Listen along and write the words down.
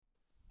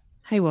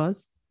Hey,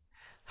 was.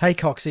 Hey,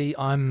 Coxie,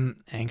 I'm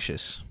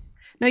anxious.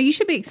 No, you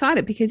should be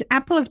excited because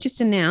Apple have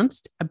just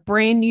announced a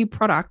brand new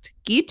product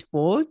geared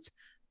towards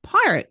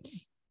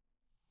pirates.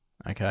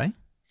 Okay.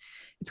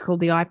 It's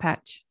called the eye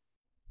patch.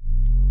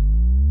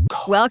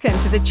 Welcome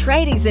to the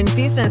Tradies in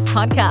Business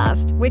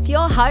podcast with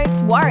your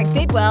hosts Warwick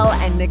Bidwell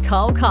and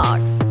Nicole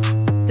Cox.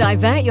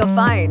 Divert your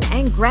phone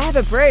and grab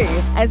a brew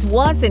as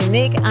Waz and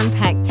Nick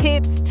unpack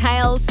tips,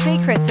 tales,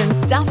 secrets and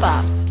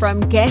stuff-ups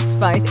from guests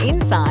both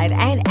inside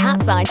and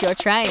outside your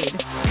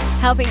trade,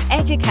 helping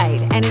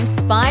educate and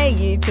inspire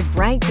you to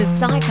break the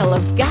cycle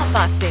of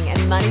gut-busting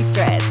and money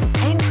stress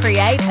and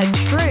create a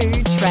true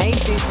trade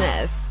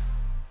business.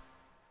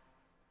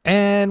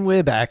 And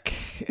we're back.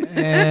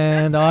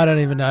 And I don't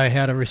even know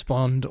how to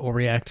respond or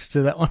react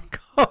to that one,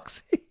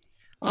 Coxie.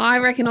 I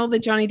reckon all the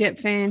Johnny Depp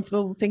fans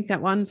will think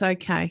that one's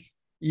okay.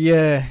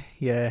 Yeah.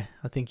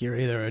 I think you're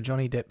either a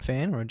Johnny Depp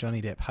fan or a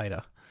Johnny Depp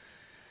hater.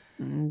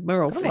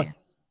 We're all fans.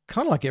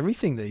 Kind of like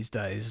everything these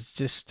days. It's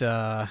just,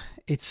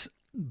 it's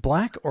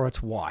black or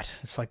it's white.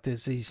 It's like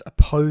there's these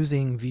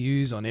opposing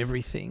views on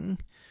everything,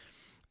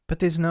 but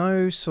there's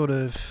no sort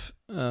of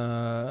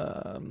melding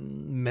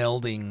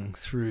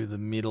through the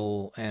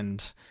middle,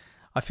 and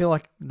I feel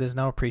like there's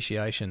no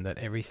appreciation that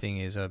everything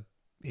is a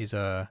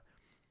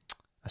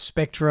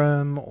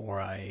spectrum or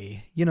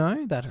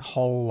that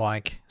whole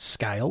like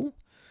scale.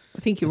 I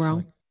think you're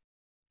wrong.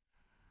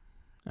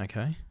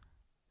 Okay.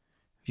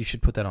 You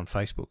should put that on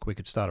Facebook. We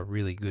could start a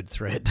really good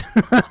thread.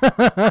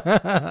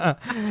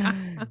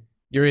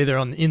 You're either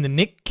in the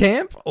Nick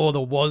camp or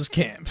the Was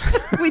camp.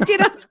 We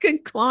did ask a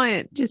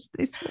client just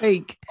this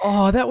week.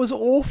 Oh, that was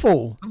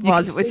awful.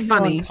 It was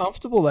funny. How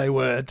uncomfortable they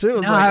were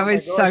too. It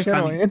was so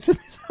funny.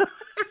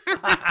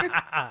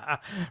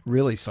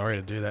 Really sorry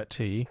to do that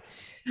to you.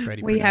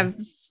 We have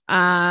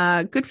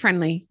good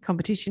friendly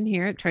competition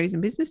here at Tradies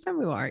and Business, don't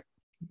we, Warwick?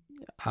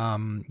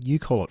 You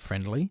call it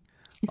friendly.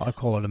 I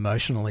call it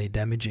emotionally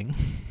damaging.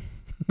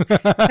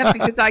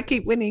 Because I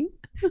keep winning.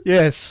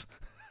 Yes.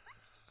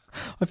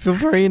 I feel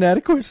very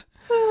inadequate.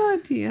 Oh,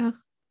 dear.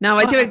 No,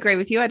 I do agree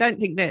with you. I don't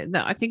think that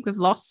I think we've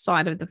lost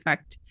sight of the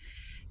fact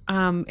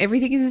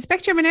everything is a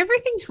spectrum and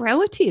everything's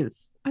relative.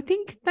 I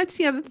think that's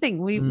the other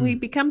thing. We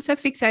become so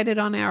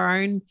fixated on our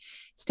own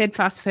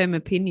steadfast, firm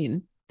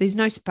opinion. There's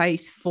no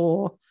space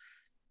for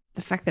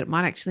the fact that it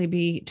might actually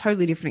be a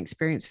totally different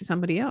experience for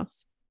somebody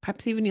else,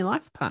 perhaps even your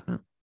life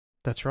partner.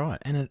 That's right.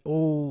 And it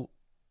all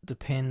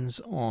depends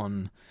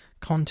on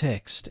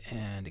context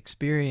and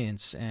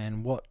experience,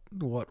 and what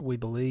we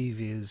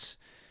believe is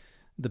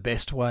the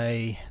best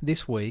way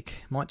this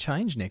week might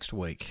change next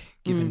week,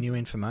 given new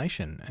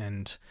information.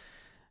 And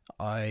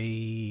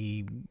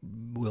I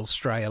will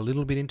stray a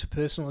little bit into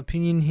personal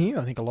opinion here.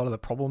 I think a lot of the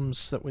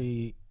problems that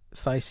we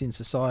face in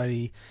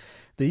society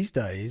these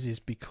days is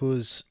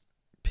because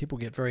people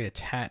get very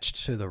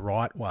attached to the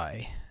right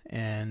way,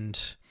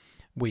 and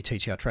we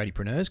teach our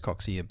tradiepreneurs,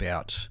 Coxie,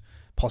 about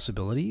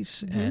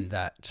possibilities and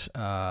that,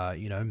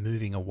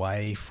 moving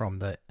away from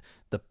the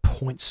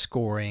point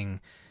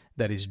scoring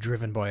that is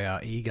driven by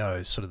our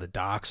egos, sort of the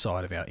dark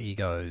side of our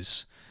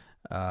egos,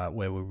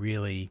 where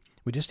we're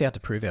just out to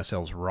prove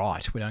ourselves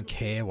right. We don't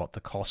care what the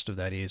cost of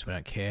that is. We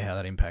don't care how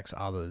that impacts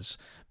others,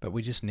 but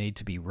we just need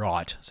to be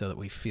right so that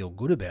we feel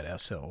good about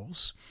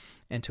ourselves.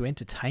 And to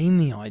entertain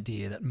the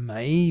idea that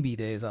maybe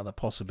there's other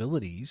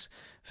possibilities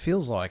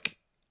feels like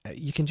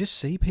you can just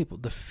see people,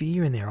 the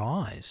fear in their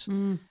eyes,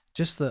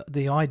 just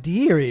the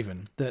idea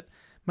even that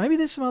maybe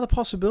there's some other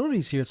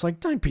possibilities here. It's like,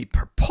 don't be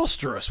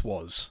preposterous,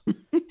 Was.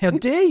 How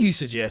dare you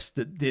suggest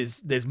that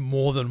there's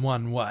more than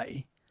one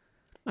way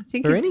I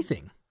think for it's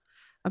anything?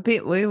 a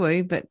bit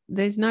woo-woo, but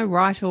there's no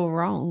right or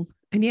wrong.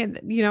 And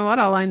yet, you know what?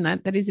 I'll own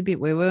that. That is a bit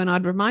woo-woo. And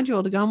I'd remind you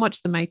all to go and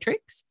watch The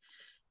Matrix.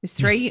 There's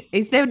 3.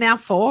 Is there now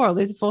 4, or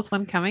there's a 4th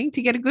one coming,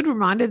 to get a good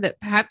reminder that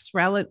perhaps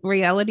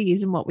reality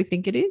isn't what we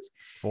think it is?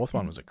 4th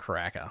one was a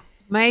cracker.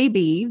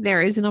 Maybe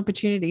there is an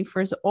opportunity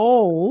for us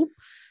all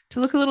to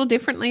look a little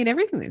differently at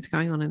everything that's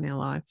going on in our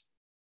lives.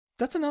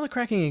 That's another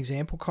cracking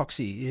example,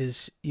 Coxie,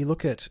 is you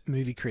look at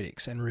movie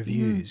critics and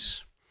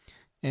reviews.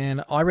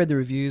 And I read the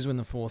reviews when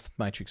the 4th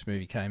Matrix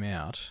movie came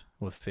out,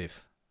 or the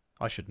 5th.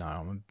 I should know.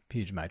 I'm a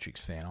huge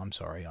Matrix fan. I'm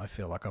sorry. I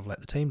feel like I've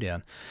let the team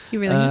down. You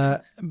really?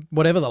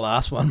 Whatever the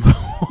last one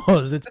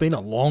was, it's been a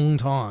long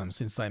time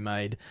since they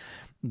made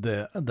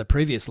the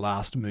previous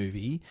last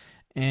movie,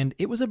 and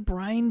it was a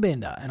brain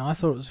bender. And I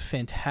thought it was a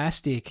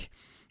fantastic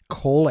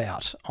call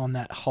out on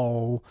that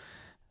whole.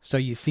 So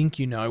you think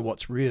you know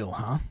what's real,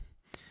 huh?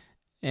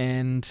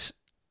 And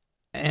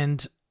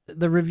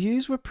the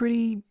reviews were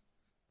pretty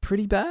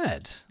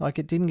bad. Like,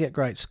 it didn't get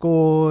great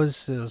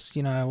scores. There was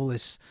all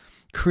this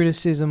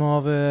criticism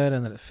of it,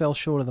 and that it fell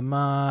short of the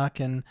mark,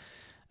 and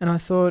I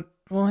thought,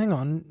 well, hang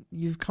on,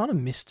 you've kind of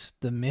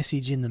missed the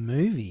message in the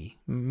movie.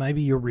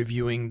 Maybe you're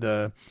reviewing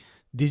the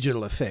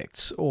digital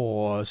effects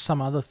or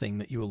some other thing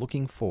that you were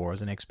looking for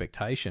as an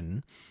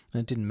expectation, and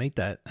it didn't meet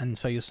that, and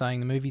so you're saying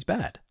the movie's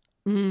bad,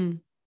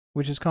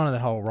 which is kind of that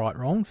whole right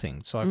wrong thing.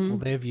 It's like, well,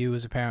 their view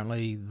is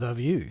apparently the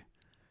view,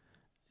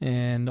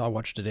 And I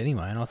watched it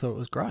anyway, and I thought it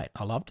was great.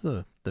 I loved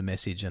the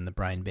message and the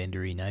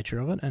brain-bendery nature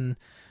of it. And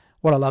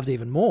what I loved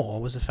even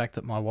more was the fact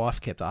that my wife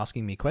kept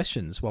asking me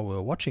questions while we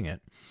were watching it,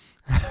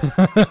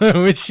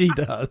 which she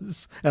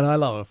does. And I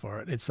love her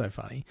for it. It's so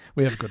funny.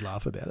 We have a good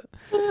laugh about it.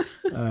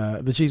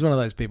 But she's one of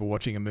those people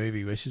watching a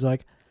movie where she's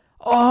like,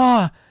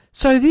 oh,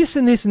 so this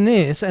and this and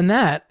this and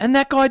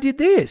that guy did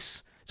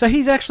this. So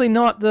he's actually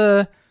not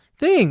the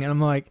thing. And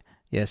I'm like,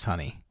 yes,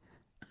 honey.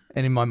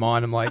 And in my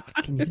mind, I'm like,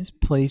 can you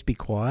just please be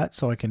quiet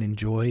so I can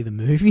enjoy the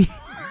movie?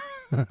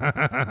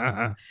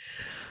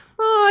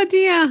 Oh,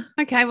 dear.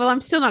 Okay, well, I'm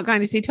still not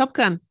going to see Top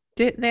Gun.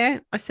 There,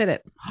 I said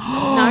it.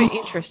 No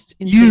interest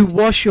in You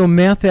wash your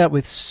mouth out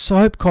with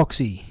soap,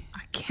 Coxie.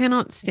 I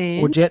cannot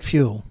stand. Or jet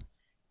fuel.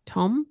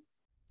 Tom,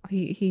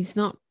 he's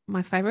not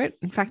my favourite.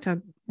 In fact, I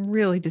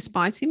really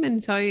despise him.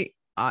 And so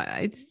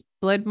it's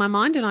blurred my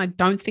mind and I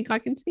don't think I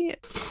can see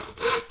it.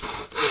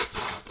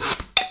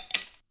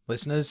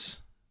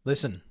 Listeners,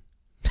 listen.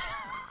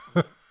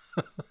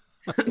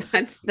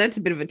 That's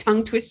a bit of a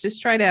tongue twister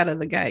straight out of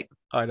the gate.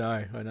 I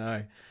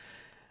know.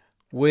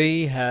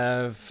 We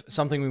have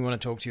something we want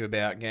to talk to you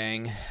about,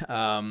 gang,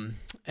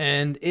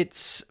 and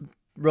it's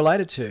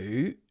related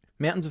to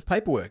mountains of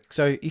paperwork.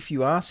 So if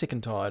you are sick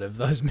and tired of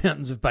those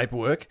mountains of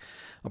paperwork,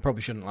 I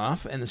probably shouldn't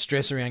laugh, and the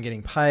stress around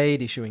getting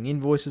paid, issuing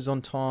invoices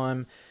on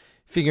time,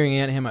 figuring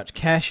out how much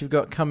cash you've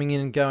got coming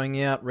in and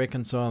going out,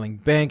 reconciling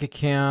bank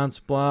accounts,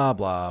 blah,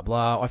 blah,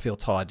 blah. I feel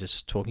tired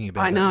just talking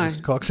about that,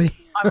 Mr. Coxie.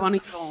 I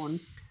want to yawn.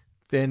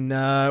 Then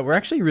we're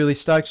actually really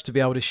stoked to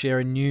be able to share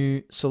a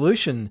new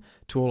solution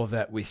to all of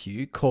that with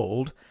you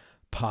called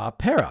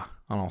Parpera.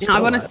 I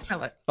want to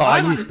spell it. Oh,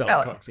 you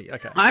spell it, Coxie.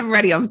 Okay. I'm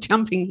ready. I'm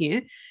jumping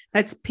here.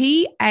 That's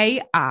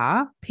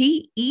Parpera.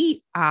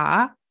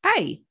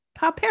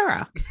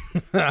 Parpera.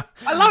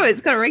 I love it.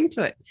 It's got a ring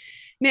to it.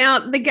 Now,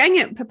 the gang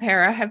at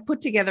Parpera have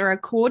put together a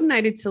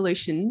coordinated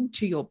solution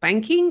to your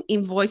banking,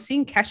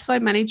 invoicing, cash flow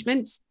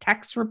management,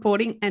 tax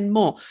reporting, and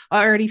more.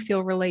 I already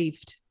feel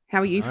relieved. How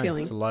are you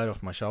feeling? It's a load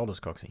off my shoulders,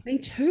 Coxie. Me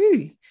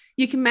too.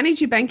 You can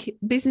manage your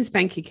business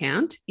bank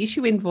account,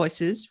 issue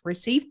invoices,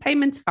 receive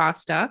payments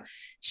faster,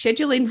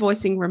 schedule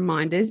invoicing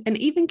reminders, and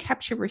even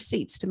capture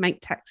receipts to make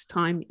tax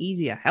time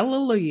easier.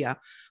 Hallelujah.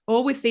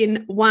 All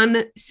within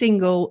one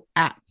single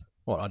app.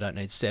 What, I don't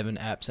need 7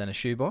 apps and a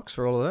shoebox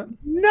for all of that?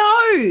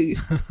 No.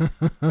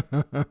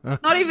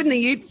 Not even the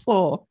ute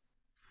floor.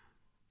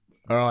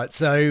 All right.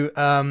 So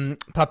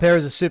Parpera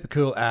is a super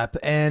cool app.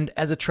 And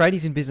as a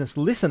Tradies in Business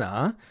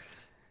listener,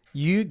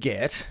 you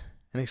get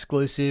an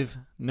exclusive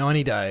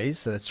 90 days,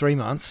 so that's 3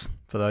 months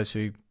for those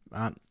who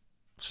aren't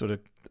sort of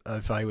au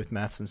fait with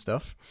maths and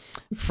stuff,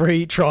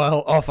 free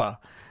trial offer.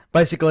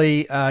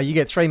 Basically, you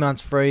get 3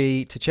 months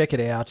free to check it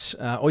out.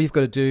 All you've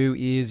got to do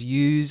is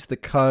use the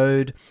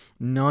code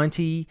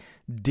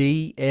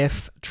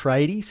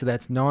 90DFTradie, so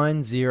that's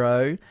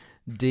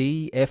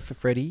 90DF for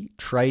Freddy,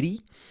 Tradie,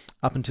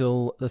 up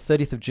until the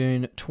 30th of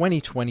June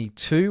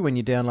 2022 when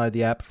you download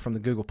the app from the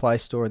Google Play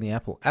Store and the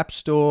Apple App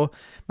Store.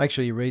 Make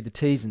sure you read the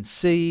T's and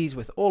C's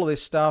with all of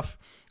this stuff.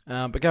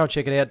 But go and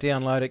check it out,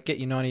 download it, get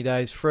your 90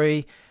 days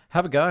free.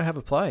 Have a go, have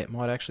a play. It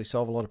might actually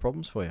solve a lot of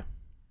problems for you.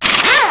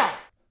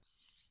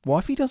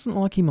 Wifey doesn't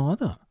like him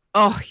either.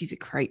 Oh, he's a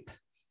creep.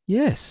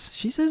 Yes,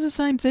 she says the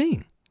same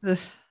thing. Ugh.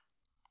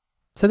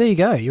 So there you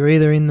go. You're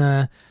either in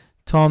the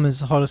Tom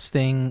is the hottest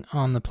thing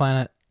on the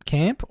planet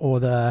camp or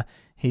the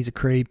he's a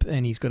creep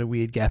and he's got a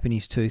weird gap in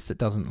his tooth that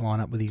doesn't line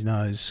up with his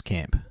nose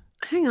camp.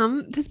 Hang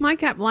on. Does my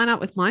gap line up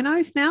with my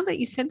nose now that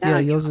you said that? Yeah,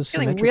 yours is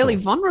feeling symmetrical. Really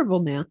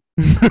vulnerable now.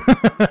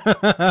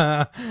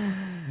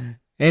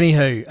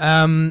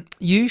 Anywho,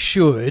 you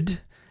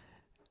should,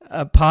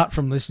 apart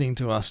from listening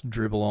to us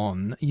dribble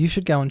on, you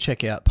should go and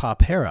check out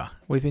Parpera.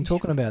 We've been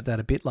talking about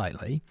that a bit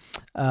lately.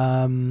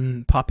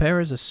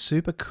 Parpera is a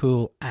super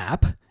cool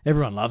app.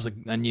 Everyone loves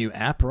a new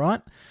app, right?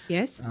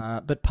 Yes.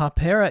 But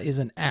Parpera is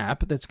an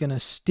app that's going to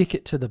stick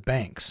it to the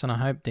banks. And I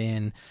hope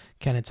Dan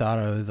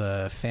Canizzaro,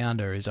 the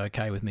founder, is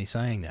okay with me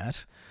saying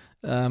that.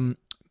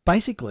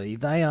 Basically,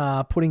 they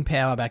are putting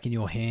power back in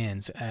your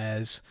hands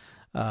as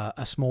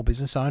a small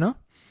business owner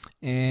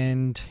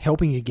and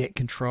helping you get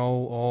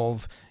control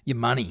of your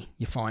money,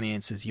 your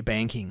finances, your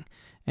banking,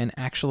 and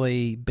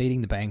actually beating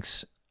the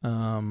banks,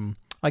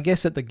 I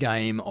guess, at the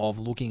game of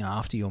looking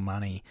after your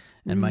money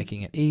and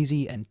making it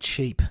easy and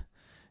cheap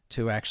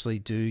to actually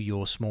do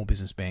your small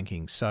business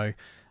banking. So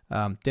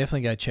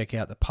definitely go check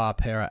out the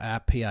Parpera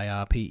app,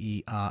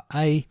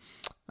 Parpera.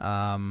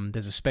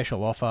 There's a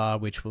special offer,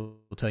 which we'll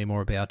tell you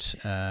more about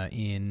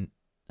in...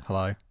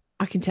 Hello?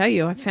 I can tell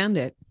you. I found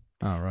it.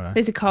 Oh, right.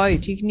 There's a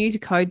code. You can use a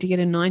code to get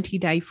a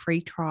 90-day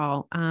free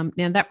trial.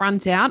 Now, that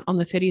runs out on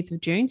the 30th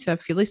of June. So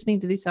if you're listening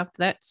to this after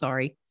that,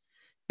 sorry.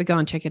 But go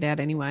and check it out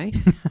anyway.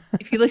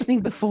 If you're listening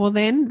before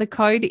then, the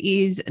code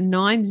is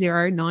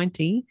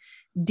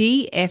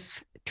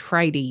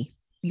 9090DFTradie.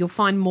 You'll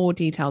find more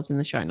details in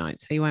the show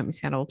notes, so you won't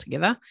miss out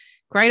altogether.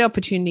 Great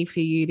opportunity for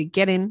you to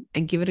get in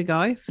and give it a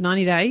go for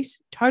 90 days,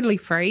 totally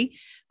free.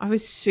 I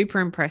was super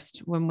impressed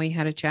when we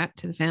had a chat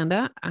to the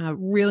founder.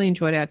 Really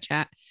enjoyed our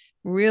chat.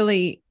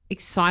 Really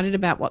excited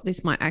about what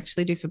this might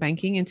actually do for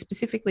banking, and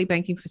specifically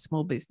banking for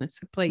small business.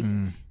 So please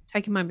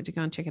take a moment to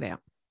go and check it out.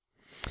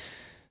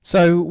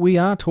 So we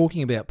are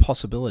talking about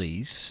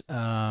possibilities,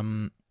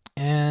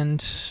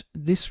 and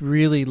this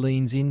really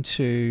leans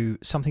into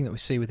something that we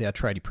see with our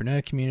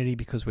tradiepreneur community,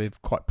 because we're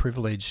quite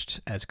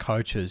privileged as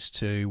coaches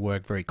to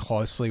work very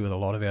closely with a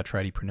lot of our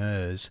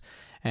tradiepreneurs,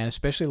 and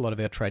especially a lot of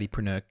our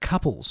tradiepreneur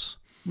couples.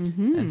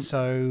 Mm-hmm. And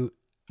so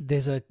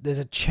there's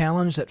a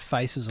challenge that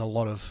faces a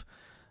lot of,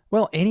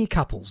 well, any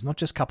couples, not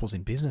just couples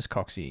in business,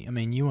 Coxie. I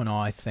mean, you and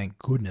I, thank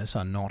goodness,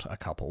 are not a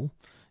couple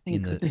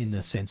in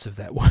the sense of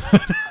that word.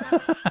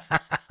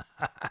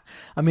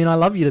 I mean, I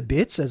love you to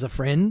bits as a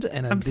friend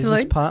and a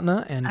business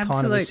partner and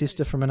kind of a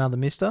sister from another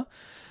mister.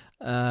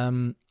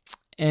 And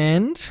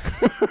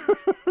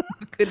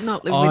could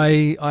not live with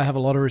you. I have a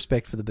lot of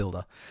respect for the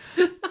builder.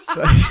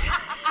 So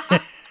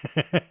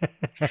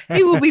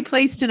he will be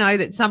pleased to know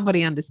that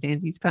somebody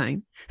understands his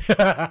pain.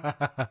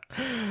 But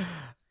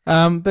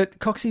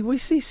Coxie, we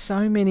see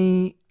so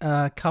many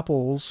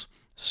couples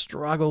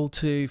struggle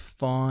to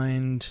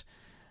find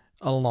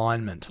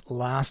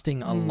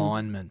lasting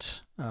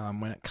alignment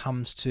when it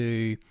comes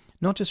to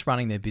not just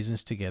running their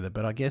business together,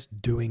 but I guess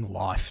doing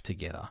life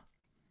together.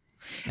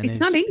 And it's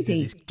not easy.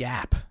 There's this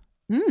gap,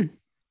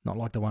 not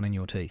like the one in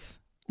your teeth.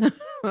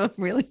 I'm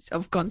really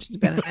self-conscious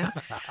about it now.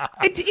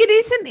 It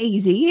isn't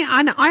easy.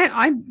 And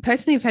I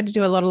personally have had to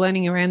do a lot of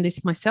learning around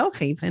this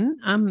myself even.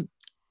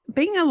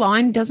 Being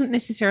aligned doesn't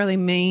necessarily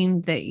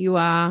mean that you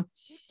are,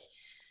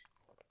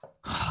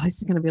 this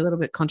is going to be a little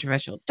bit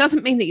controversial. It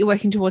doesn't mean that you're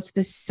working towards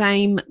the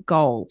same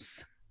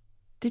goals.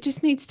 There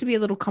just needs to be a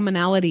little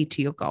commonality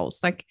to your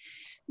goals. Like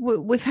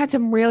we've had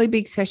some really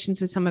big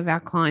sessions with some of our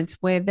clients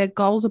where their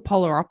goals are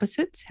polar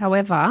opposites.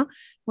 However,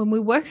 when we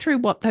work through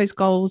what those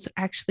goals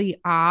actually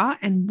are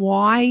and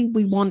why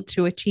we want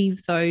to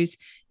achieve those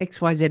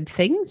XYZ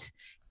things,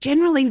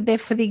 generally they're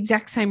for the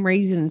exact same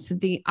reasons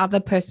that the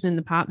other person in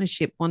the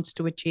partnership wants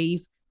to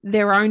achieve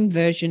their own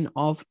version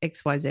of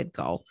XYZ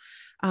goal.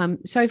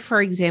 So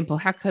for example,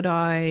 how could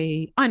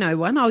I know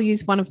one, I'll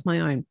use one of my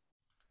own.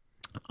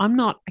 I'm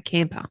not a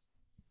camper.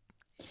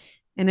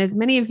 And as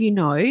many of you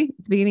know, at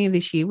the beginning of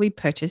this year, we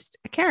purchased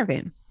a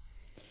caravan.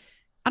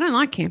 I don't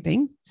like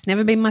camping. It's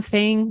never been my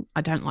thing.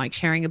 I don't like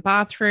sharing a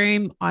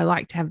bathroom. I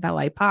like to have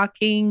valet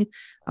parking.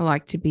 I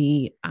like to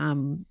be,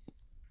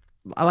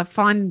 I like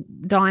fine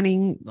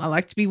dining. I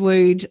like to be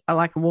wooed. I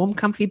like a warm,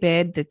 comfy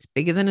bed that's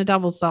bigger than a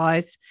double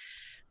size.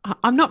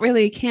 I'm not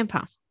really a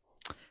camper,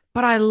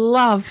 but I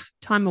love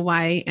time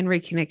away and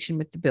reconnection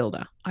with the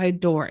builder. I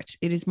adore it.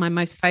 It is my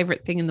most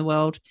favorite thing in the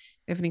world.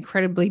 We have an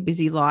incredibly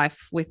busy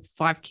life with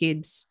 5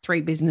 kids,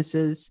 3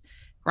 businesses,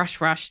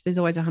 rush. There's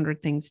always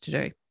 100 things to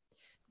do.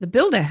 The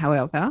builder,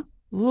 however,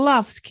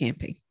 loves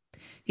camping.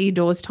 He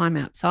adores time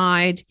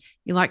outside.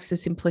 He likes the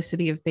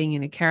simplicity of being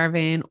in a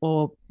caravan,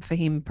 or for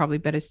him, probably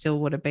better still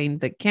would have been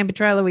the camper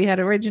trailer we had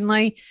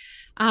originally.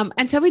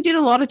 And so we did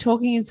a lot of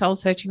talking and soul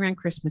searching around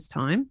Christmas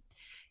time,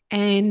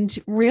 and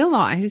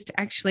realized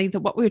actually that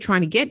what we were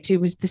trying to get to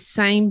was the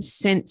same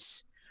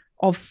sense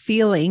of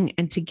feeling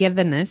and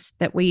togetherness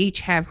that we each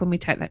have when we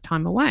take that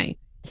time away.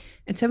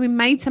 And so we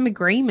made some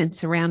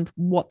agreements around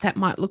what that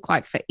might look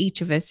like for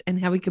each of us and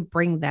how we could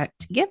bring that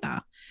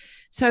together.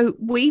 So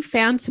we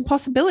found some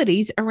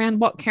possibilities around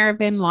what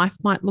caravan life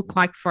might look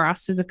like for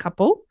us as a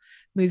couple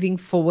moving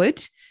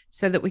forward,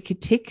 so that we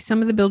could tick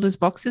some of the builder's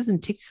boxes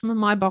and tick some of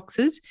my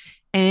boxes.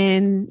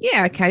 And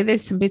yeah, okay,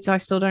 there's some bits I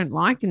still don't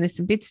like, and there's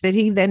some bits that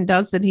he then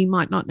does that he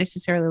might not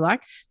necessarily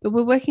like, but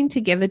we're working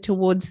together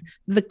towards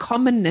the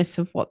commonness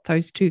of what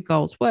those 2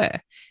 goals were.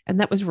 And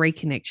that was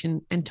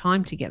reconnection and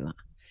time together.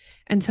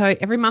 And so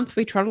every month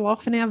we trottle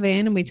off in our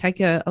van and we take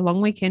a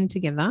long weekend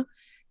together,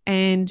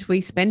 and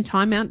we spend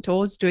time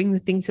outdoors doing the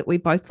things that we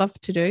both love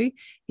to do.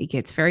 He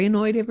gets very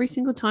annoyed every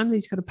single time that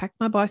he's got to pack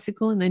my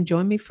bicycle and then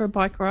join me for a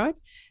bike ride.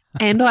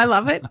 And I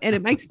love it, and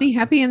it makes me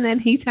happy, and then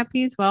he's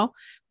happy as well.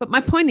 But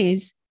my point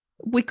is,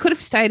 we could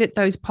have stayed at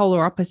those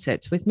polar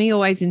opposites, with me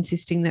always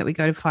insisting that we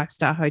go to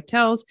 5-star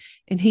hotels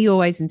and he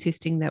always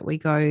insisting that we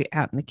go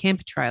out in the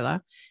camper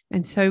trailer.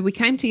 And so we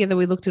came together,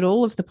 we looked at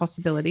all of the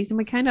possibilities, and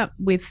we came up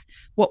with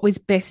what was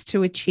best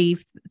to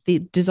achieve the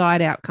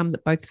desired outcome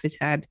that both of us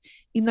had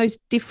in those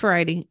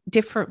different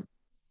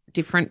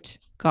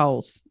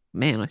goals.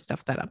 Man, I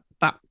stuffed that up,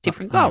 but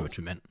different goals. I know what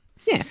you meant.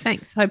 Yeah,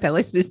 thanks. Hope our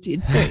listeners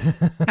did too.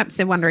 Perhaps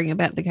they're wondering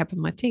about the gap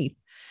in my teeth.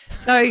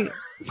 So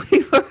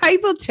we were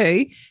able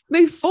to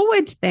move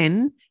forward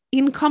then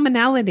in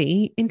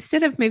commonality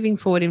instead of moving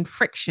forward in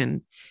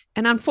friction.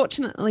 And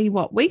unfortunately,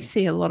 what we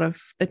see a lot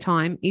of the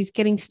time is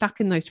getting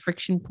stuck in those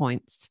friction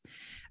points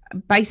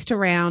based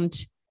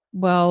around,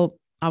 well,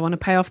 I want to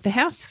pay off the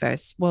house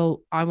first.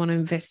 Well, I want to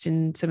invest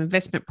in some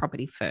investment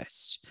property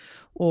first.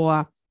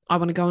 Or I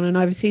want to go on an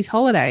overseas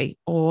holiday.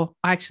 Or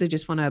I actually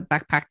just want to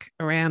backpack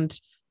around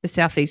the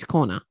southeast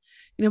corner.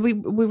 You know,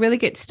 we really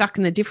get stuck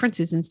in the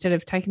differences instead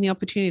of taking the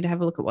opportunity to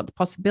have a look at what the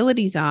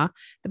possibilities are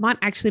that might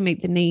actually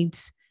meet the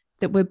needs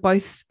that we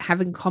both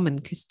have in common,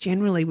 because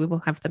generally we will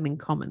have them in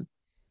common.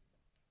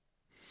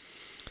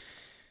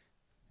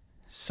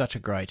 such a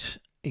great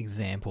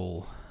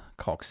example,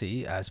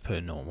 Coxie, as per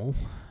normal,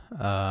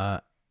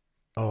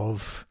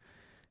 of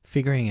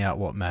figuring out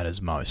what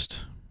matters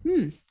most.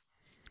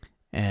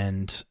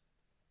 And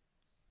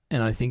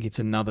I think it's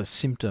another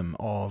symptom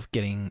of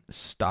getting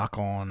stuck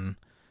on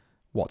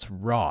what's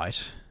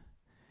right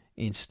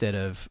instead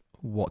of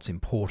what's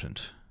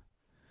important.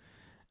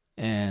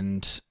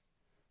 And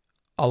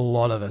a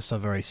lot of us are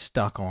very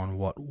stuck on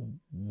what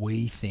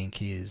we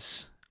think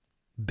is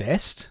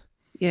best.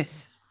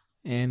 Yes.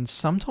 And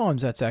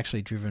sometimes that's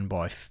actually driven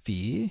by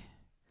fear,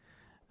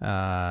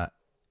 our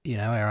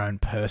own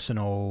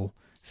personal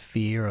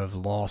fear of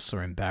loss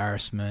or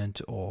embarrassment,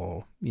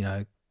 or,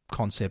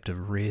 concept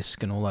of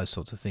risk and all those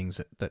sorts of things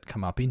that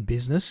come up in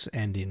business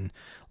and in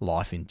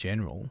life in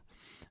general,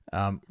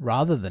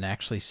 rather than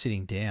actually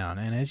sitting down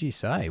and, as you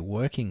say,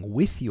 working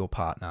with your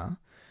partner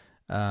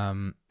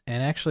and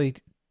actually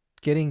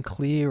getting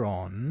clear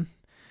on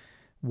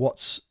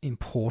what's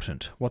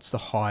important, what's the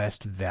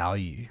highest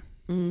value.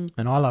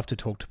 And I love to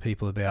talk to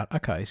people about,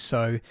 okay,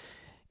 so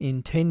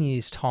in 10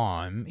 years'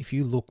 time, if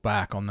you look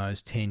back on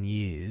those 10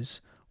 years,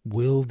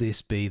 will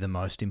this be the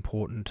most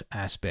important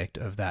aspect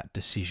of that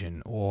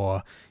decision?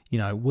 Or,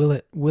 will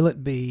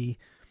it be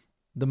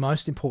the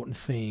most important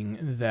thing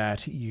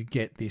that you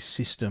get this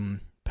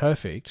system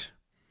perfect?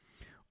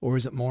 Or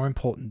is it more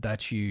important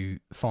that you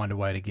find a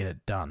way to get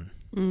it done?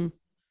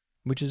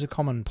 Which is a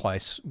common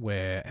place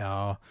where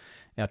our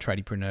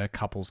tradiepreneur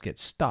couples get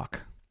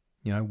stuck.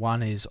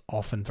 One is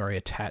often very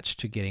attached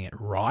to getting it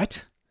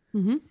right,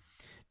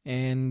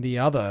 and the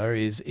other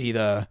is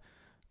either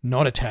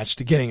not attached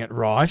to getting it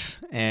right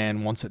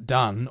and wants it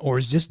done, or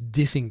is just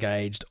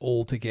disengaged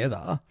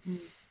altogether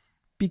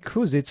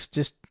because it's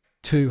just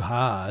too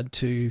hard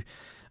to,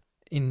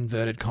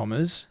 inverted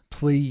commas,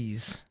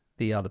 please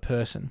the other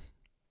person.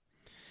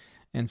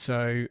 And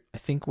so I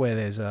think where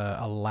there's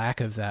a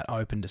lack of that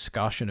open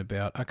discussion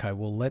about, okay,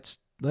 well,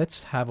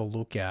 let's have a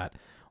look at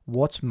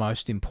what's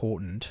most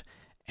important,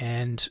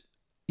 and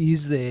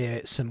is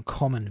there some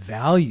common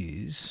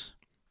values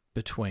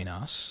between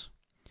us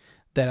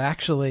that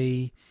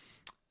actually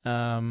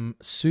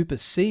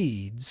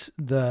supersedes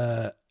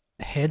the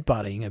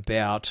headbutting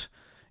about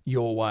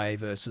your way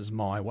versus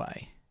my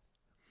way.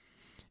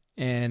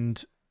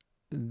 And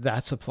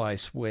that's a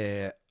place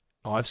where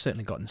I've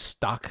certainly gotten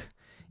stuck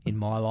in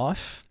my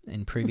life,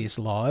 in previous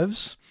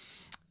lives.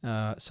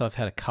 So I've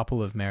had a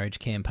couple of marriage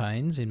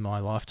campaigns in my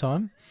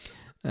lifetime.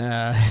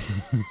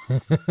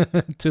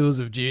 Tours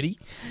of duty.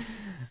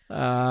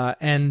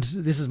 And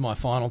this is my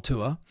final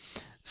tour.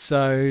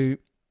 So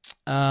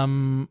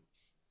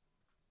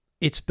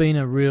it's been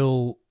a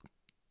real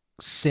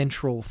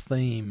central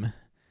theme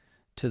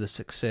to the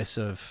success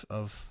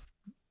of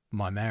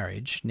my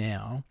marriage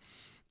now,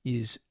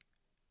 is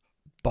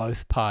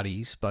both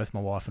parties, both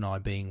my wife and I,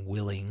 being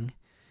willing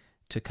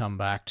to come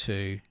back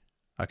to,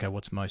 okay,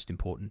 what's most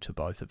important to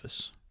both of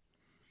us,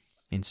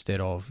 instead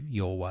of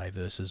your way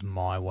versus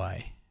my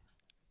way.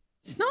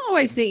 It's not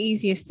always the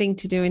easiest thing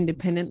to do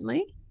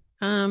independently.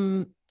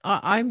 I'm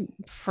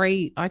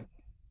free. I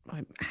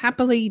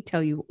happily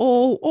tell you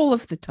all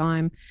of the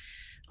time,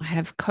 I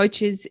have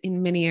coaches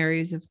in many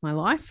areas of my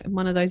life, and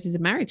one of those is a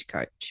marriage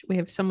coach. We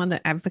have someone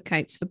that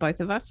advocates for both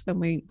of us when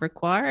we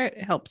require it.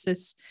 It helps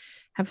us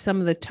have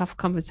some of the tough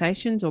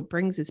conversations, or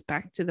brings us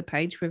back to the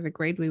page we've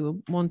agreed we will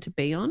want to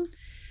be on.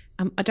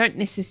 I don't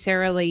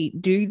necessarily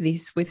do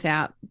this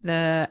without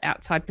the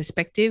outside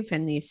perspective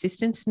and the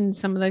assistance in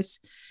some of those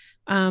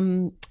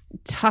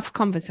tough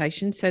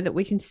conversations, so that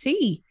we can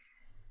see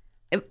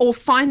or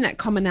find that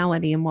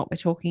commonality in what we're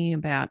talking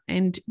about.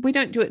 And we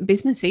don't do it in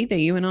business either.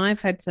 You and I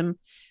have had some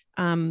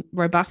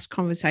robust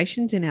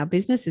conversations in our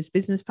business as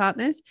business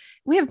partners.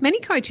 We have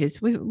many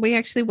coaches. We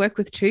actually work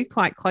with two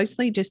quite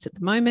closely just at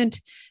the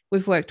moment.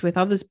 We've worked with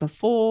others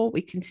before.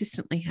 We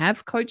consistently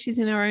have coaches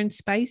in our own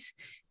space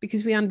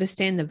because we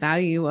understand the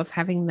value of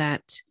having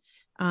that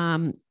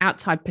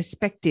outside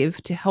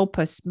perspective to help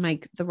us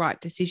make the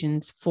right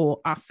decisions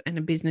for us and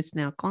a business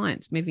and our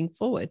clients moving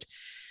forward.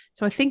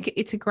 So I think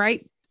it's a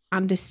great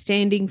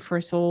understanding for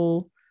us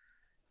all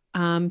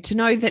to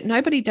know that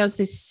nobody does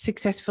this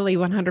successfully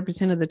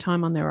 100% of the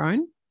time on their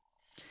own.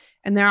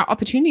 And there are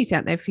opportunities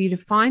out there for you to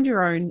find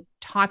your own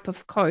type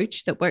of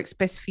coach that works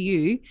best for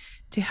you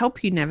to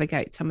help you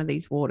navigate some of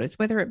these waters,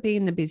 whether it be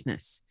in the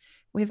business.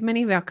 We have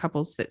many of our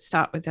couples that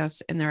start with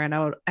us and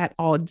they're at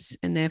odds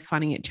and they're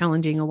finding it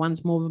challenging, or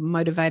one's more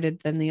motivated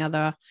than the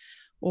other,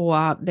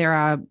 or there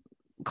are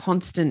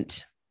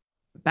constant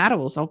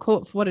battles, I'll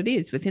call it for what it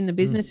is, within the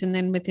business and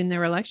then within their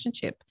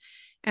relationship.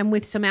 And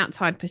with some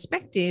outside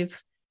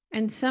perspective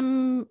and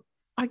some,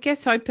 I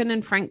guess, open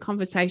and frank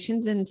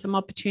conversations and some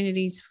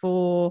opportunities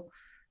for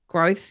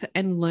growth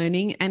and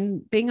learning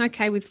and being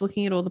okay with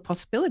looking at all the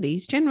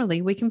possibilities,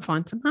 generally we can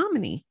find some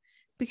harmony,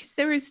 because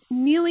there is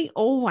nearly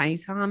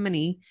always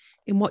harmony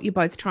in what you're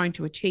both trying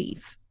to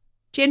achieve.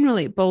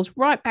 Generally, it boils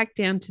right back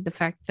down to the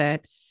fact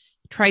that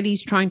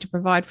tradie's trying to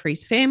provide for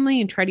his family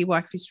and tradie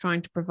wife is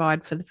trying to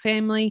provide for the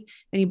family,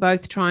 and you're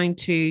both trying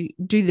to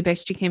do the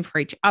best you can for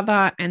each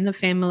other and the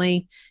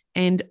family.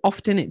 And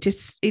often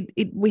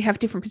we have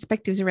different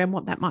perspectives around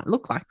what that might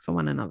look like for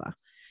one another.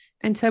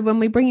 And so when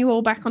we bring you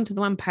all back onto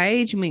the one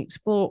page and we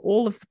explore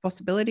all of the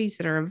possibilities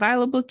that are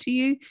available to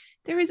you,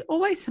 there is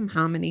always some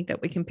harmony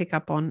that we can pick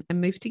up on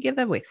and move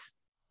together with.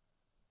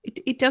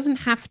 It doesn't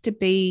have to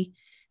be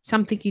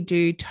something you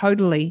do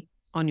totally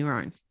on your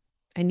own.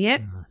 And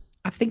yet,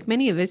 I think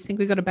many of us think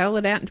we've got to battle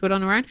it out and do it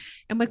on our own.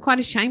 And we're quite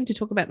ashamed to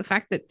talk about the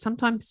fact that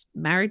sometimes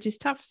marriage is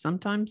tough.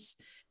 Sometimes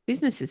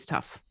business is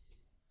tough.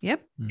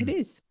 Yep, it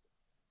is.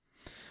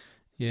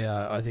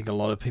 Yeah, I think a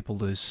lot of people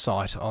lose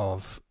sight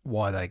of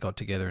why they got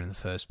together in the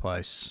first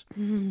place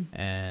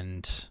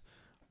and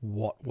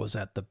what was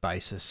at the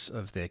basis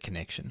of their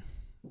connection.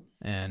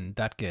 And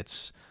that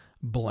gets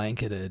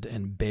blanketed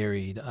and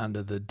buried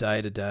under the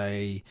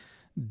day-to-day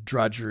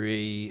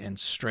drudgery and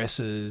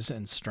stresses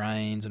and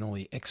strains and all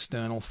the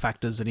external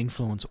factors that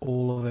influence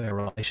all of our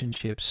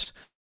relationships,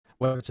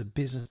 whether it's a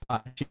business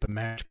partnership, a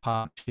marriage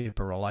partnership,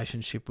 a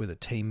relationship with a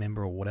team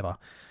member or whatever.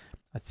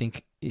 I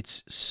think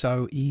it's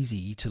so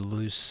easy to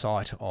lose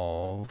sight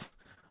of,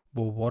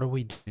 well, what are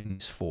we doing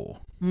this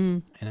for?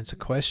 And it's a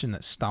question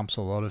that stumps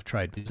a lot of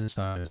trade business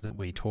owners that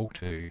we talk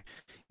to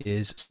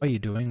is, so are you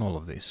doing all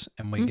of this?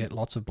 And we get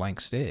lots of blank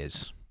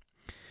stares.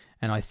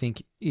 And I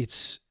think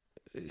it's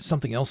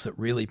something else that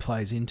really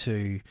plays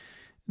into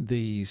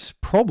these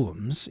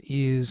problems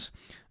is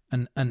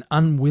an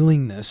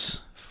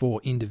unwillingness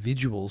for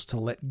individuals to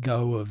let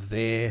go of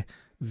their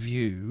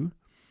view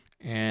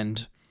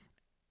and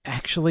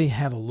actually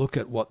have a look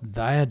at what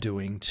they are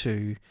doing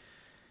to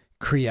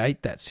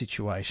create that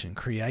situation,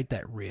 create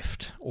that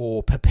rift,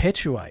 or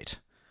perpetuate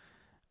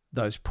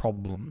those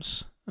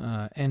problems.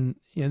 And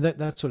you know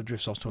that sort of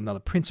drifts off to another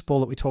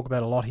principle that we talk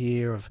about a lot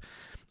here of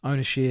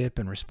ownership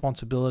and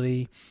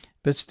responsibility.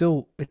 But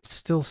it's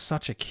still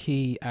such a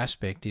key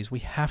aspect is we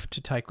have to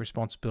take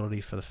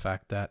responsibility for the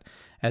fact that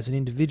as an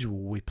individual,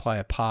 we play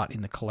a part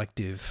in the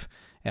collective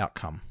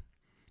outcome.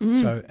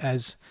 So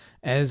as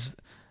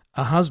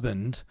a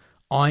husband,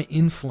 I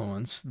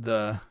influence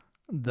the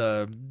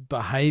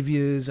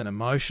behaviors and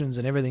emotions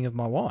and everything of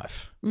my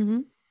wife.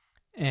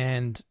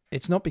 And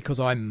it's not because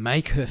I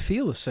make her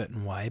feel a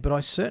certain way, but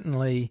I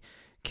certainly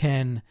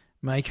can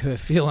make her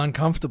feel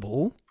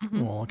uncomfortable.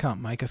 Well, I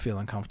can't make her feel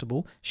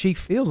uncomfortable. She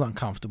feels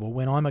uncomfortable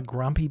when I'm a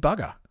grumpy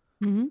bugger.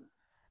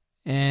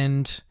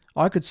 And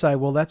I could say,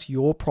 well, that's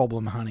your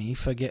problem, honey,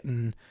 for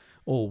getting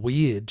all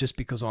weird just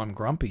because I'm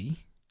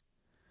grumpy.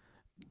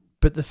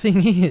 But the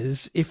thing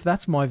is, if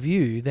that's my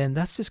view, then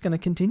that's just going to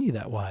continue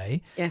that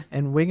way. Yeah.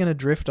 And we're going to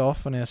drift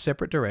off in our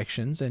separate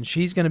directions. And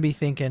she's going to be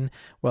thinking,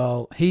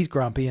 well, he's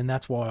grumpy and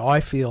that's why I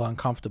feel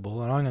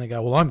uncomfortable. And I'm going to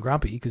go, well, I'm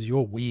grumpy because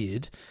you're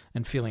weird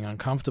and feeling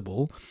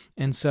uncomfortable.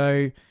 And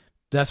so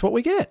that's what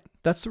we get.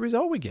 That's the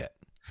result we get.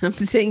 I'm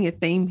seeing a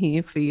theme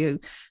here for your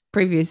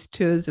previous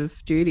tours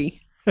of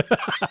duty.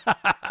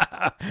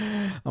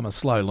 I'm a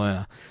slow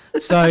learner.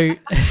 So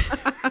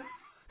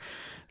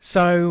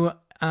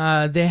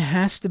there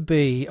has to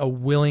be a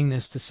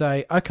willingness to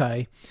say,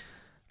 okay,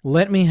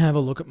 let me have a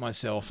look at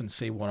myself and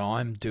see what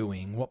I'm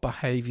doing. What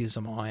behaviors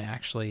am I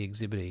actually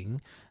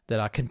exhibiting that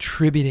are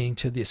contributing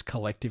to this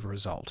collective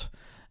result?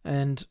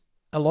 And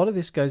a lot of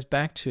this goes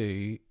back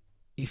to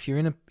if you're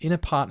in a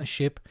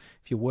partnership,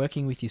 if you're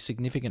working with your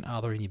significant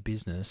other in your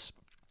business,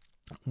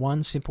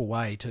 one simple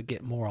way to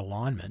get more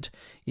alignment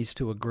is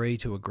to agree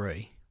to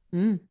agree.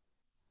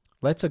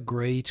 Let's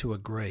agree to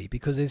agree,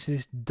 because there's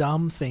this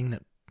dumb thing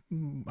that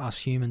us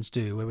humans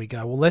do where we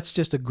go, well, let's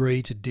just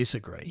agree to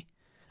disagree.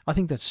 I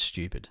think that's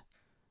stupid.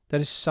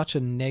 That is such a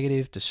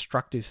negative,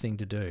 destructive thing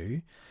to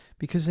do,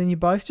 because then you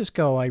both just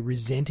go away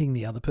resenting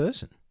the other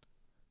person.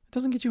 It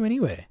doesn't get you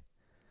anywhere.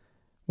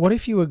 What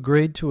if you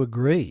agreed to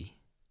agree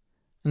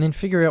and then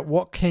figure out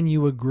what can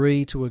you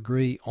agree to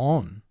agree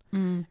on?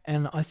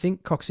 And I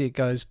think, Coxie, it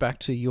goes back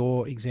to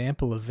your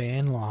example of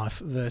van life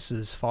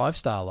versus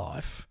 5-star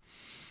life.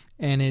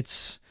 And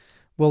it's,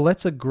 well,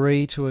 let's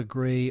agree to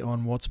agree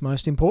on what's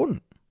most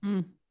important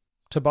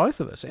to both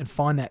of us and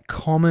find that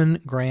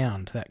common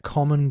ground, that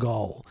common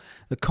goal.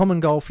 The common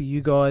goal for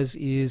you guys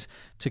is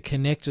to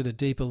connect at a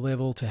deeper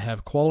level, to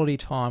have quality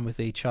time with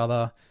each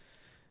other.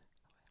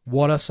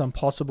 What are some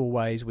possible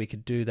ways we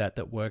could do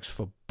that works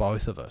for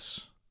both of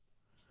us?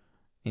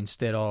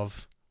 Instead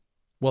of,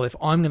 well, if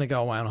I'm going to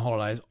go away on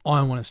holidays,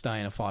 I want to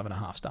stay in a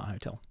 5.5-star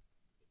hotel.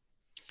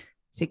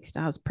 6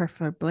 stars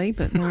preferably,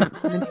 but there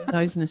aren't many of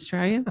those in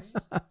Australia.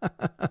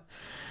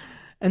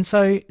 And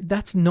so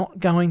that's not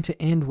going to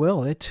end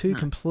well. They're two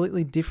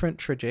completely different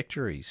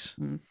trajectories.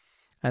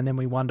 And then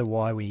we wonder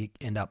why we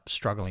end up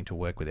struggling to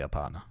work with our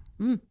partner.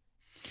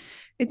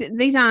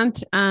 These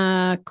aren't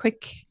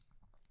quick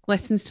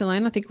lessons to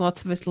learn. I think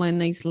lots of us learn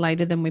these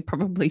later than we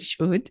probably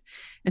should.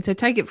 And so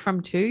take it from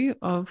two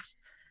of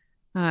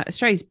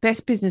Australia's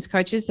best business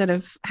coaches that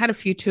have had a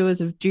few tours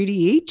of duty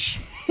each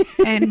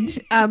and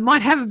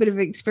might have a bit of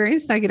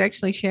experience they could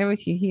actually share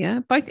with you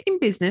here, both in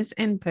business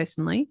and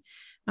personally.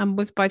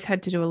 We've both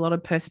had to do a lot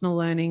of personal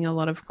learning, a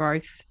lot of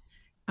growth,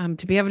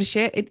 to be able to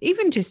share it,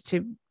 even just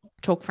to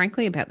talk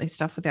frankly about this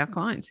stuff with our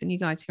clients and you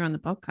guys here on the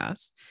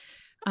podcast.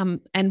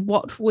 And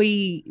what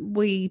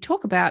we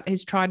talk about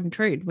is tried and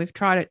true. We've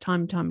tried it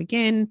time and time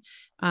again.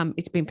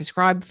 It's been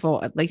prescribed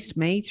for at least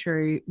me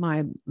through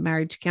my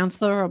marriage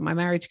counselor or my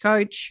marriage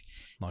coach,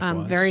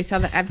 various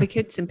other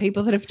advocates and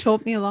people that have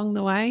taught me along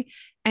the way.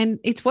 And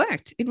it's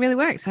worked. It really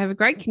works. I have a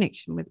great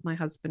connection with my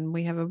husband.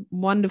 We have a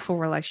wonderful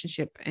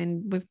relationship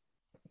and we've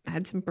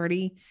had some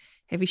pretty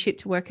heavy shit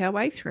to work our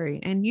way through.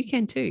 And you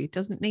can too. It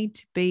doesn't need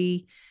to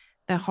be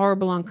the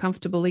horrible,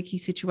 uncomfortable, icky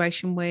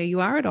situation where you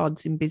are at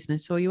odds in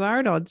business or you are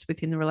at odds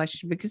within the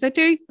relationship, because they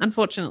do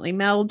unfortunately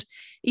meld.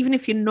 Even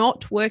if you're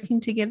not working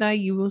together,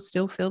 you will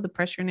still feel the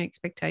pressure and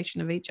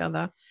expectation of each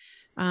other.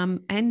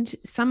 And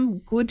some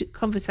good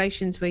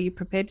conversations where you're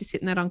prepared to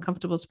sit in that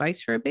uncomfortable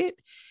space for a bit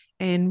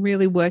and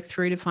really work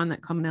through to find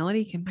that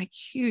commonality can make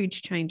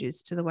huge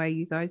changes to the way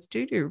you guys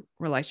do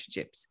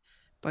relationships,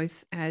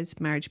 both as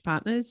marriage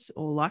partners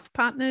or life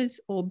partners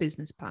or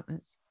business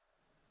partners.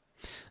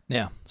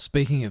 Now,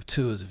 speaking of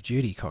tours of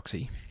duty,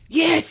 Coxie.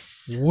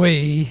 Yes!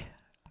 We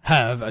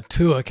have a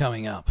tour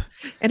coming up.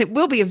 And it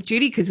will be of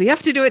duty because we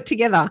have to do it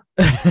together.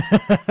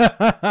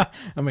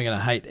 And we're going to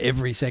hate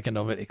every second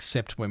of it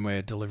except when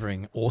we're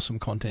delivering awesome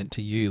content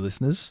to you,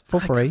 listeners,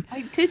 for free.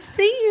 I can't wait to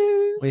see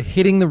you. We're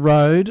hitting the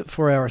road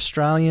for our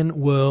Australian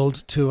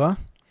World Tour.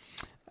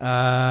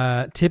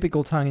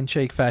 Typical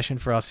tongue-in-cheek fashion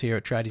for us here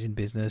at Tradies in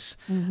Business.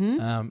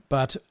 Mm-hmm.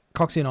 But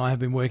Coxie and I have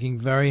been working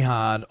very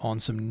hard on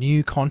some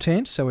new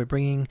content. So we're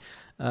bringing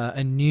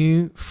a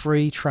new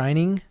free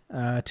training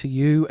to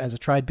you as a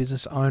trade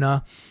business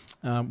owner.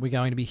 We're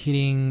going to be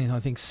hitting, I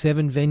think,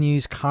 7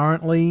 venues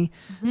currently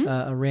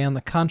around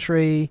the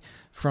country,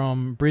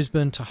 from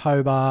Brisbane to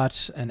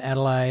Hobart and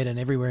Adelaide and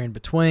everywhere in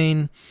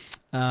between.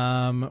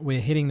 We're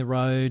hitting the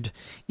road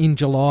in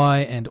July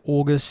and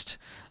August.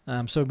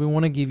 So we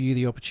want to give you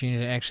the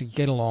opportunity to actually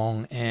get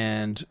along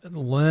and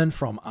learn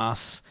from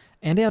us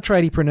and our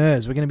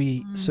tradiepreneurs. We're going to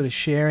be sort of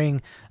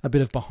sharing a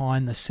bit of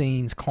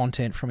behind-the-scenes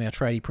content from our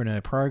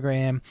Tradiepreneur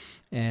program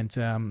and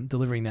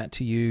delivering that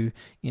to you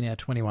in our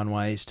 21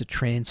 ways to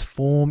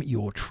transform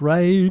your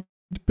trade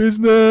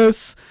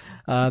business.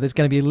 There's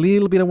going to be a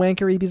little bit of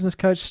wankery business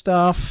coach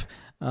stuff.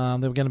 There are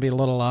going to be a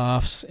lot of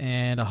laughs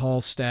and a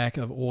whole stack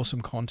of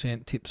awesome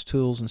content, tips,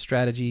 tools, and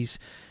strategies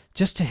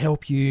just to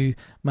help you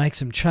make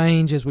some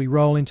change as we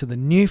roll into the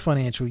new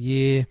financial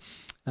year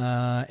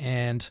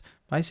and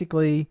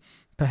basically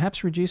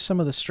perhaps reduce some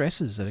of the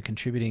stresses that are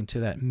contributing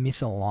to that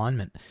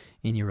misalignment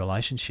in your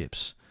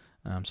relationships.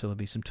 So there'll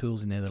be some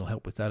tools in there that'll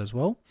help with that as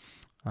well.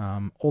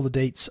 All the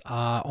deets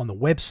are on the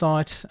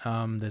website.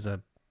 There's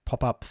a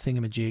pop-up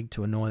thingamajig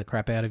to annoy the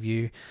crap out of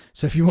you.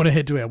 So if you want to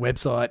head to our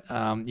website,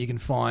 you can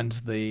find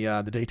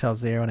the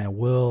details there on our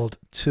world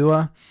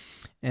tour.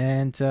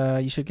 And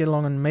you should get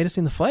along and meet us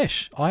in the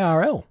flesh,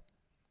 IRL.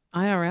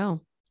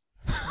 IRL.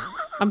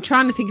 I'm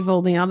trying to think of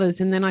all the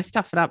others and then I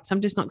stuff it up. So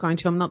I'm just not going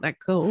to. I'm not that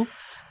cool.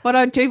 What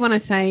I do want to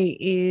say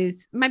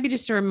is maybe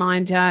just a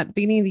reminder, at the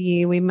beginning of the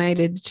year, we made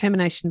a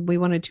determination we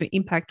wanted to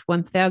impact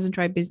 1,000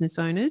 trade business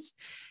owners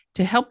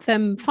to help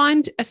them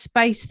find a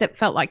space that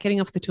felt like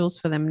getting off the tools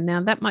for them.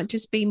 Now, that might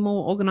just be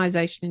more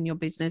organization in your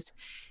business.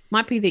 It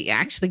might be that you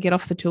actually get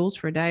off the tools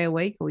for a day a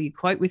week or you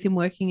quote within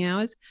working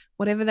hours,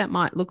 whatever that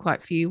might look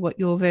like for you, what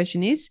your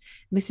version is.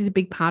 This is a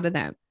big part of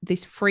that.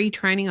 This free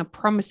training, I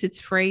promise it's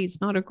free.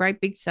 It's not a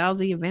great big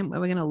salesy event where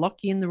we're going to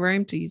lock you in the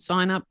room till you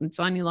sign up and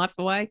sign your life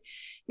away.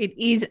 It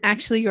is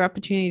actually your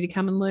opportunity to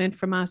come and learn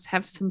from us,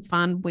 have some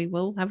fun. We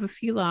will have a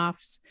few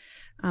laughs,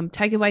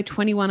 take away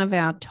 21 of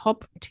our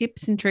top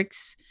tips and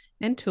tricks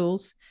and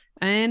tools.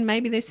 And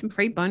maybe there's some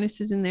free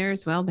bonuses in there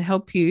as well to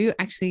help you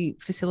actually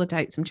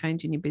facilitate some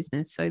change in your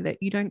business so that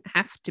you don't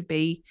have to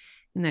be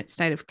in that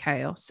state of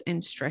chaos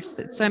and stress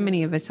that so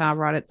many of us are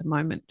right at the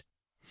moment.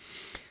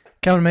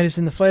 Come and meet us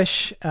in the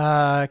flesh.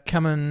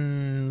 Come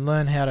and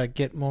learn how to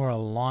get more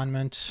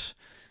alignment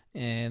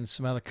and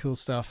some other cool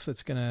stuff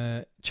that's going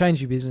to change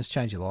your business,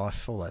 change your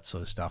life, all that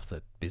sort of stuff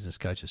that business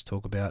coaches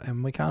talk about.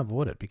 And we can't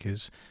avoid it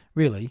because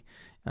really,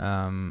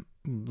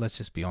 let's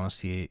just be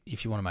honest here,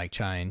 if you want to make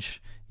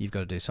change, you've got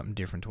to do something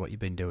different to what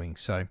you've been doing.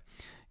 So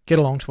get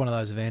along to one of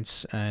those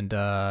events and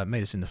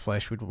meet us in the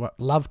flesh. We'd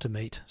love to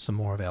meet some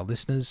more of our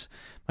listeners.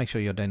 Make sure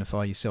you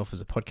identify yourself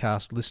as a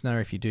podcast listener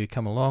if you do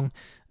come along.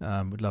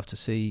 We'd love to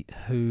see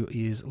who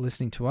is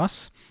listening to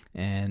us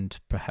and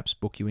perhaps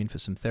book you in for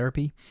some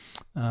therapy.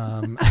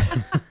 And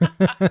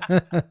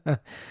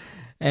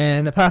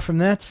apart from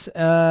that,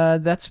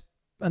 that's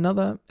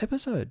another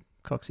episode,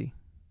 Coxie.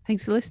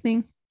 Thanks for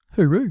listening.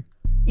 Hooroo.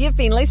 You've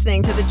been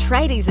listening to the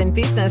Tradies in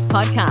Business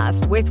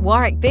podcast with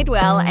Warwick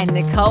Bidwell and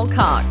Nicole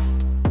Cox.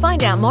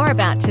 Find out more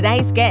about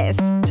today's guest,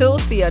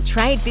 tools for your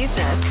trade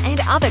business and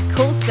other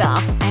cool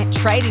stuff at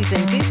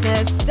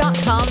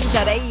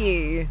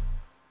tradiesinbusiness.com.au.